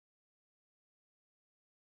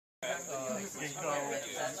In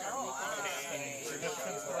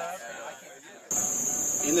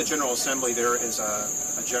the General Assembly, there is a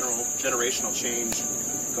generational change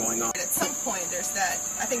going on. At some point, there's that,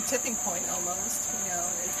 I think, tipping point almost,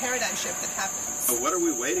 a paradigm shift that happens. So what are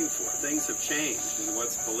we waiting for? Things have changed, and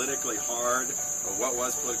what's politically hard, or what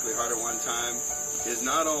was politically hard at one time, is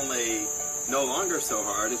not only no longer so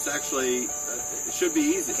hard, it's actually, it should be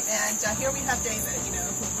easy. And here we have David,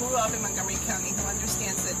 who grew up in Montgomery County, who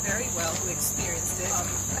understands it very well, who experienced it.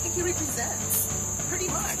 I think he represents pretty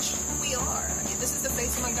much who we are. I mean, this is the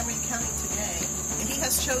face of Montgomery County today, and he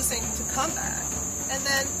has chosen to come back and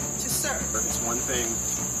then to serve. It's one thing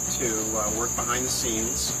to work behind the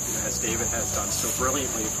scenes, as David has done so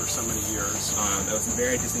brilliantly for so many years. I was a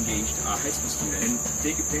very disengaged high school student, and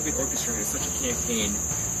David orchestrated such a campaign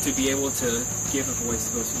to be able to give a voice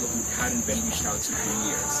to those people who hadn't been reached out to for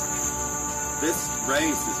years. This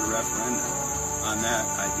race is a referendum on that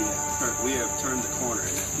idea. We have turned the corner,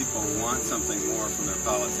 and people want something more from their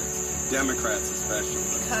politics, Democrats especially.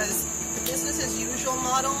 Because the business as usual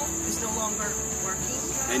model is no longer working.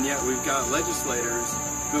 And yet we've got legislators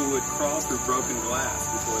who would crawl through broken glass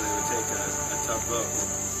before they would take a tough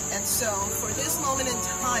vote. And so for this moment in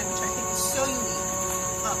time, which I think is so unique,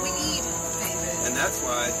 we need David. And that's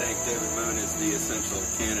why I think David Moon is the essential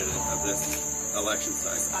candidate of this election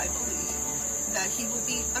cycle. I believe that he would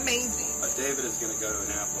be amazing. David is going to go to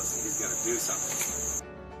Annapolis and he's going to do something.